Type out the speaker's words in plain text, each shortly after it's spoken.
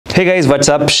Hey guys, what's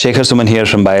up? Shekhar Suman here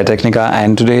from Biotecnika,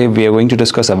 and today we are going to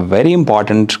discuss a very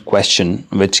important question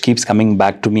which keeps coming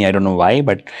back to me. I don't know why,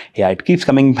 but yeah, it keeps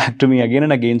coming back to me again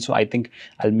and again. So I think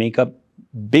I'll make a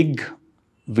big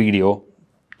video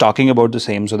talking about the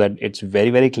same so that it's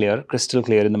very clear, crystal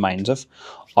clear in the minds of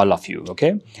all of you.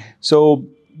 Okay. So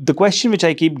the question which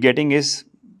I keep getting is,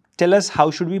 tell us how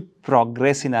should we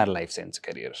progress in our life science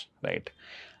careers, right?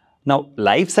 Now,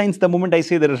 life science, the moment I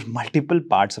say there are multiple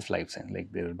parts of life science,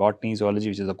 like there is botany, zoology,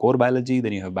 which is the core biology,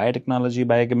 then you have biotechnology,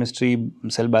 biochemistry,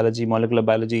 cell biology, molecular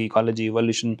biology, ecology,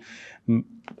 evolution,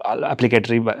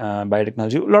 applicatory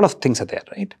biotechnology, a lot of things are there,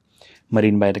 right?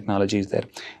 Marine biotechnology is there.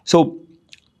 So,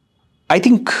 I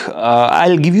think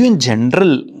I'll give you in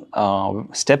general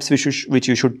steps which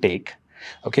you should take.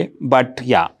 Okay, but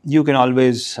yeah, you can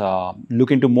always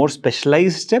look into more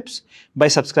specialized steps by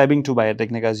subscribing to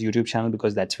Biotechnika's YouTube channel,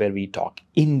 because that's where we talk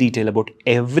in detail about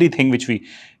everything which we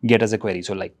get as a query.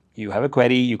 So like you have a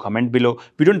query, you comment below.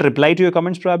 We don't reply to your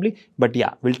comments probably, but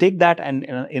yeah, we'll take that, and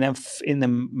in a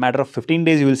matter of 15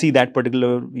 days, you will see that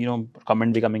particular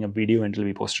comment becoming a video and it will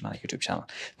be posted on our YouTube channel.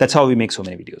 That's how we make so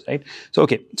many videos, right? So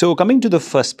okay, so coming to the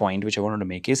first point which I wanted to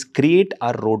make is create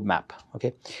a roadmap.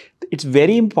 Okay, it's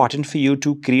very important for you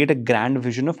to create a grand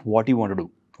vision of what you want to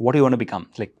do, what you want to become.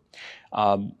 Like,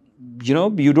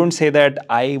 you don't say that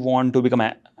I want to become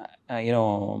a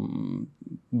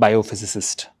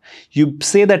biophysicist. You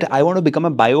say that I want to become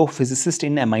a biophysicist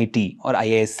in MIT or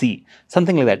IISc,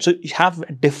 something like that. So you have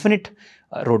a definite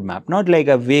roadmap, not like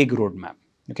a vague roadmap.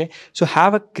 Okay, so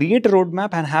create a roadmap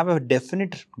and have a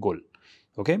definite goal.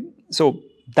 Okay, so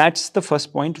that's the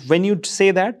first point. When you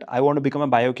say that I want to become a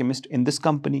biochemist in this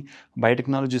company,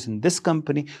 biotechnologist in this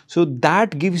company, so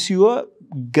that gives you a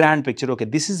grand picture. Okay,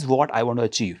 this is what I want to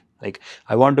achieve. Like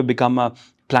I want to become a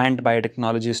plant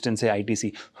biotechnologist in say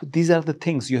ITC. So these are the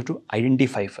things you have to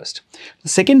identify first. The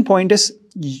second point is,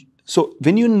 so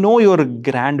when you know your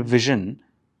grand vision,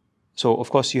 so of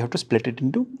course you have to split it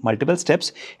into multiple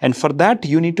steps, and for that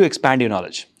you need to expand your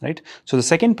knowledge, right? So the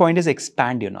second point is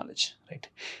expand your knowledge, right?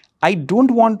 I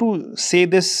don't want to say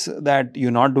this that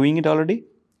you're not doing it already.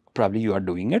 Probably you are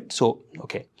doing it. So,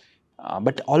 okay.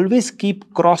 But always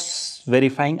keep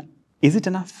cross-verifying. Is it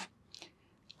enough?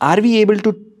 Are we able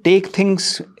to take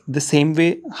things the same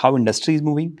way how industry is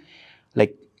moving?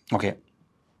 Like, okay.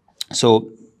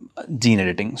 So, gene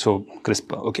editing, so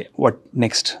CRISPR, okay, what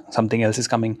next? Something else is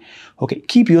coming. Okay,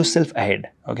 keep yourself ahead.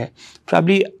 Okay,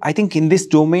 probably I think in this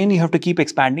domain you have to keep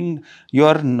expanding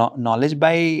your knowledge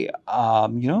by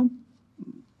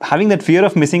having that fear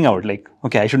of missing out. Like,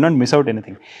 okay, I should not miss out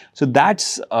anything. So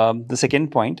that's the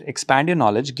second point. Expand your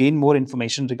knowledge, gain more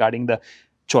information regarding the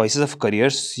choices of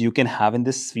careers you can have in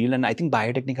this field. And I think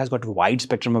Biotecnika has got a wide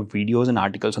spectrum of videos and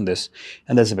articles on this,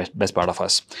 and that's the best part of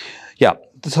us. Yeah,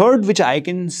 the third which I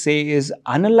can say is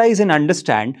analyze and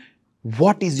understand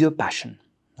what is your passion.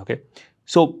 Okay,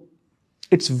 so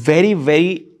it's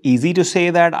very easy to say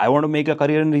that I want to make a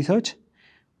career in research,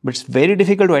 but it's very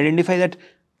difficult to identify that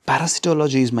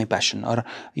parasitology is my passion, or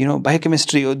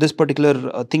biochemistry, or this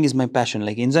particular thing is my passion,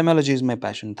 like enzymology is my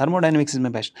passion, thermodynamics is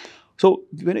my passion. So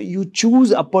when you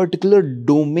choose a particular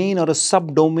domain or a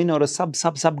subdomain or a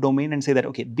subdomain and say that,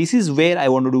 okay, this is where I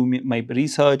want to do my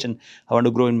research and I want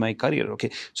to grow in my career.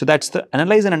 Okay, so that's the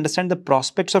analyze and understand the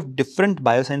prospects of different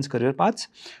bioscience career paths.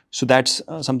 So that's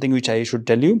something which I should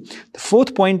tell you. The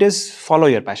fourth point is follow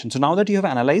your passion. So now that you have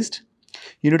analyzed,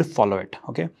 you need to follow it.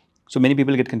 Okay, so many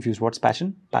people get confused. What's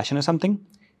passion? Passion is something.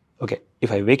 Okay,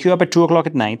 if I wake you up at 2 o'clock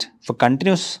at night for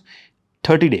continuous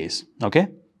 30 days, okay,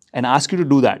 and ask you to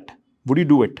do that, would you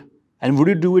do it? And would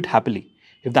you do it happily?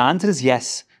 If the answer is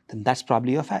yes, then that's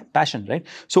probably your passion, right?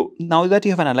 So now that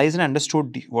you have analyzed and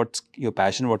understood what's your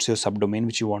passion, what's your subdomain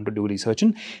which you want to do research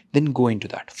in, then go into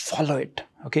that. Follow it,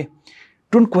 okay?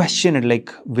 Don't question it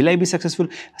like, will I be successful?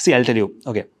 See, I'll tell you,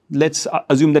 okay, let's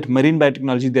assume that marine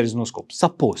biotechnology, there is no scope.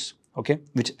 Suppose, okay,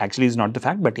 which actually is not the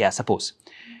fact, but yeah, suppose.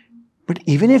 But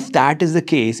even if that is the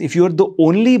case, if you're the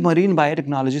only marine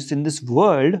biotechnologist in this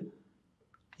world,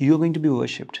 you're going to be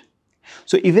worshipped.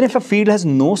 So even if a field has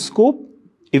no scope,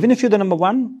 even if you're the number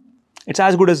one, it's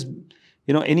as good as,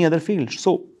 any other field.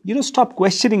 So, stop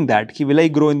questioning that. Will I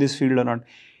grow in this field or not?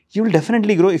 You will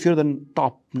definitely grow if you're the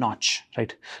top notch,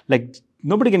 right? Like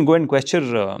nobody can go and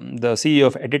question the CEO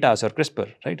of Editas or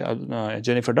CRISPR, right?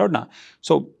 Jennifer Doudna.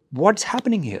 So what's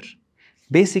happening here?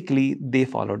 Basically, they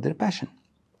followed their passion.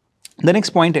 The next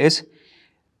point is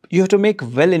you have to make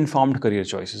well-informed career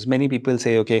choices. Many people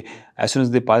say, okay, as soon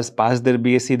as they pass their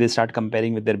BSc, they start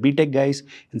comparing with their BTech guys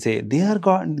and say, they are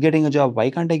getting a job. Why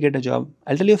can't I get a job?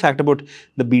 I'll tell you a fact about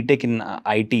the BTech in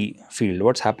IT field.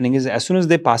 What's happening is, as soon as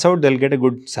they pass out, they'll get a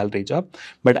good salary job.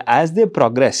 But as they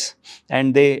progress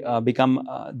and they become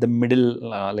the middle,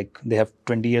 like they have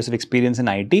 20 years of experience in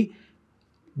IT,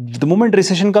 the moment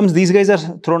recession comes, these guys are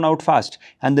thrown out fast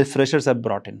and the freshers are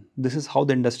brought in. This is how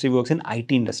the industry works in IT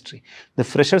industry. The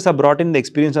freshers are brought in, the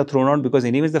experienced are thrown out, because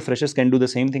anyways the freshers can do the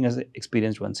same thing as the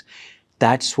experienced ones.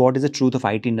 That's what is the truth of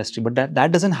IT industry. But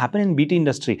that doesn't happen in BT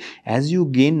industry. As you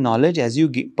gain knowledge, as you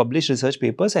publish research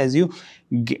papers, as you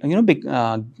get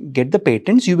the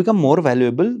patents, you become more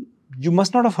valuable. You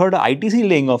must not have heard of ITC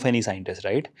laying off any scientists,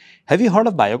 right? Have you heard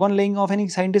of Biocon laying off any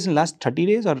scientists in last 30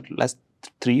 days or last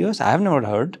 3 years? I have never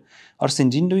heard. Or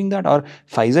Syngene doing that, or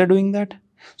Pfizer doing that.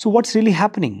 So what's really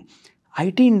happening?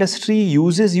 IT industry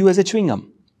uses you as a chewing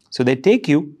gum. So they take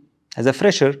you as a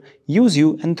fresher, use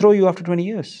you and throw you after 20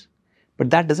 years. But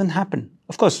that doesn't happen.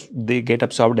 Of course, they get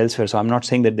absorbed elsewhere. So I'm not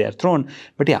saying that they are thrown.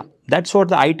 But yeah, that's what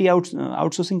the IT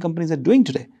outsourcing companies are doing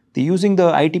today. They're using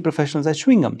the IT professionals as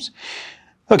chewing gums.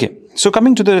 Okay, so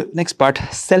coming to the next part,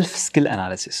 self-skill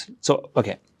analysis. So,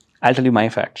 okay, I'll tell you my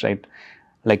facts, right?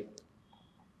 Like,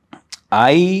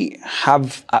 I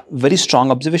have a very strong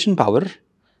observation power,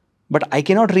 but I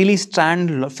cannot really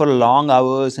stand for long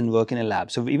hours and work in a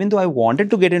lab. So even though I wanted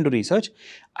to get into research,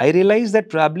 I realized that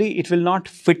probably it will not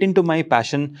fit into my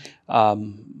passion,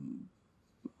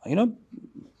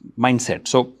 mindset.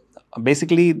 So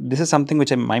basically, this is something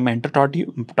which my mentor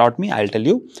taught me, I'll tell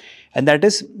you. And that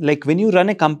is, like, when you run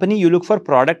a company, you look for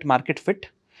product market fit.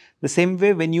 The same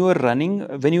way, when you are running,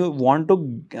 when you want to,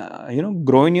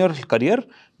 grow in your career,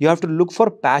 you have to look for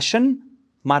passion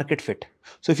market fit.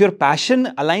 So if your passion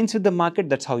aligns with the market,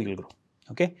 that's how you'll grow.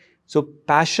 Okay. So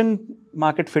passion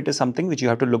market fit is something which you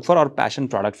have to look for, or passion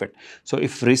product fit. So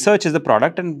if research is the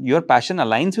product and your passion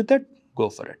aligns with it, go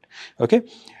for it. Okay.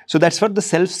 So that's what the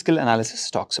self-skill analysis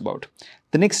talks about.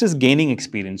 The next is gaining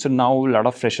experience. So now a lot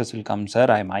of freshers will come, sir,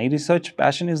 my research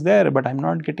passion is there, but I'm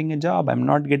not getting a job. I'm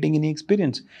not getting any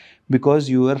experience, because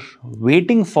you are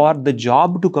waiting for the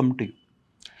job to come to you.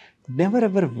 Never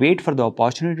ever wait for the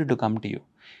opportunity to come to you.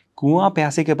 Kuan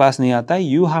pyase ke paas nahi aata.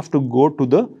 You have to go to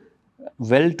the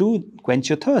well to quench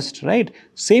your thirst, right?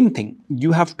 Same thing.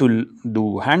 You have to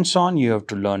do hands-on, you have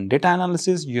to learn data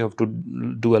analysis, you have to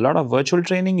do a lot of virtual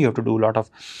training, you have to do a lot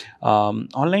of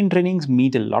online trainings,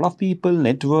 meet a lot of people,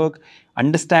 network,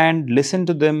 understand, listen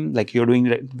to them, like you're doing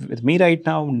with me right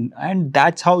now, and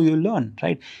that's how you learn,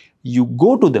 right? You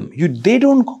go to them. They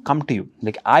don't come to you.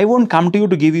 Like, I won't come to you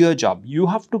to give you a job. You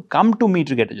have to come to me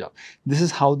to get a job. This is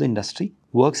how the industry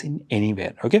works in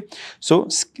anywhere. Okay. So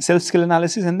self-skill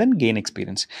analysis and then gain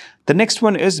experience. The next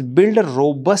one is build a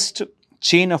robust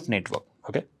chain of network.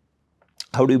 Okay.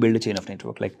 How do you build a chain of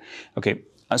network? Like, okay.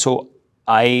 So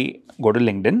I go to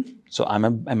LinkedIn. So I'm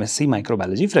a MSc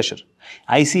microbiology fresher.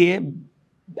 I see a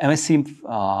MSc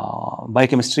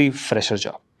biochemistry fresher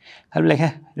job. I'll be like,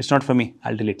 hey, it's not for me.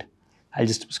 I'll delete. I'll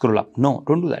just scroll up. No,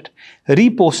 don't do that.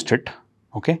 Repost it.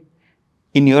 Okay.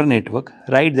 In your network,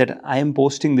 write that I am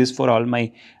posting this for all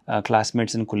my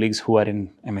classmates and colleagues who are in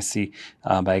MSc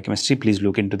biochemistry. Please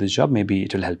look into this job. Maybe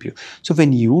it will help you. So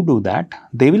when you do that,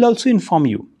 they will also inform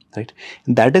you, right?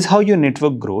 And that is how your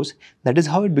network grows. That is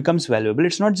how it becomes valuable.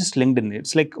 It's not just LinkedIn.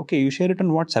 It's like, okay, you share it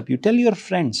on WhatsApp. You tell your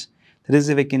friends, there is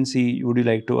a vacancy. Would you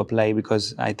like to apply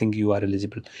because I think you are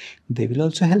eligible? They will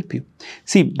also help you.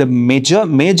 See, the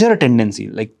major tendency,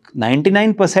 like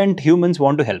 99% humans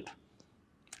want to help.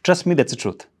 Trust me, that's the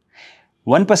truth.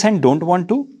 1% don't want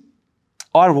to,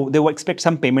 or they will expect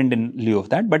some payment in lieu of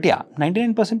that. But yeah,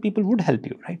 99% people would help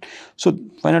you, right? So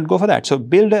why not go for that? So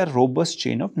build a robust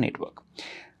chain of network.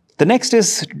 The next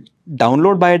is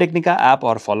download Biotecnika app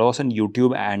or follow us on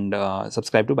YouTube and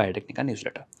subscribe to Biotecnika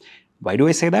newsletter. Why do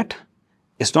I say that?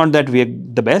 It's not that we are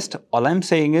the best. All I'm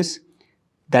saying is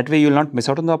that way you will not miss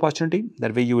out on the opportunity.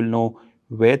 That way you will know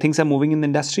where things are moving in the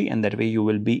industry, and that way you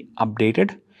will be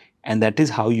updated. And that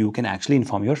is how you can actually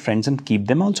inform your friends and keep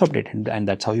them also updated. And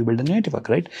that's how you build a network,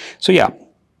 right? So yeah,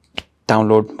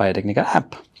 download Biotecnika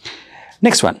app.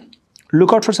 Next one,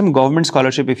 look out for some government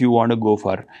scholarship if you want to go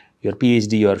for your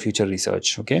PhD or future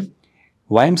research, okay?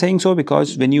 Why I'm saying so?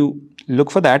 Because when you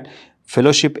look for that,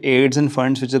 fellowship aids and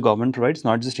funds which the government provides,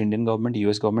 not just Indian government,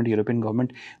 US government, European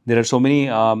government. There are so many,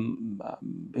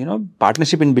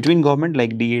 partnership in between government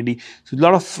like DAD. So a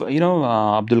lot of,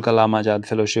 Abdul Kalam Azad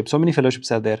fellowship, so many fellowships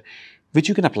are there, which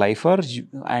you can apply for.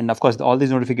 And of course, all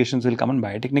these notifications will come on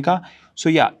Biotecnika. So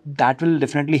yeah, that will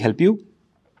definitely help you.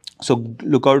 So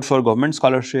look out for government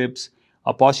scholarships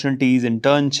opportunities,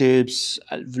 internships,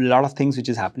 a lot of things which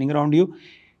is happening around you,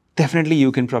 definitely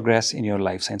you can progress in your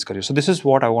life science career. So this is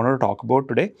what I wanted to talk about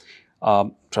today.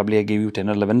 Probably I gave you 10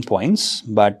 or 11 points,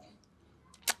 but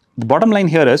the bottom line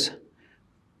here is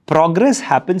progress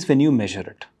happens when you measure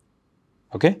it.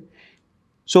 Okay?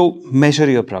 So measure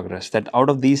your progress, that out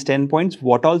of these 10 points,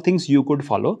 what all things you could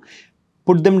follow,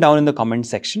 put them down in the comment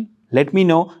section. Let me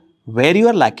know where you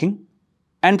are lacking,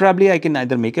 and probably I can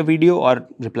either make a video or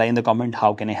reply in the comment,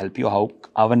 how can I help you, how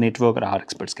our network or our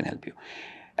experts can help you.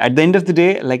 At the end of the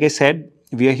day, like I said,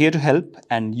 we are here to help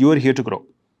and you are here to grow.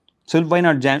 So why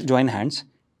not join hands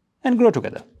and grow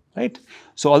together, right?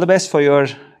 So all the best for your,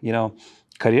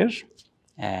 career,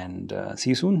 and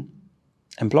see you soon,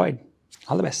 employed.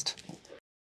 All the best.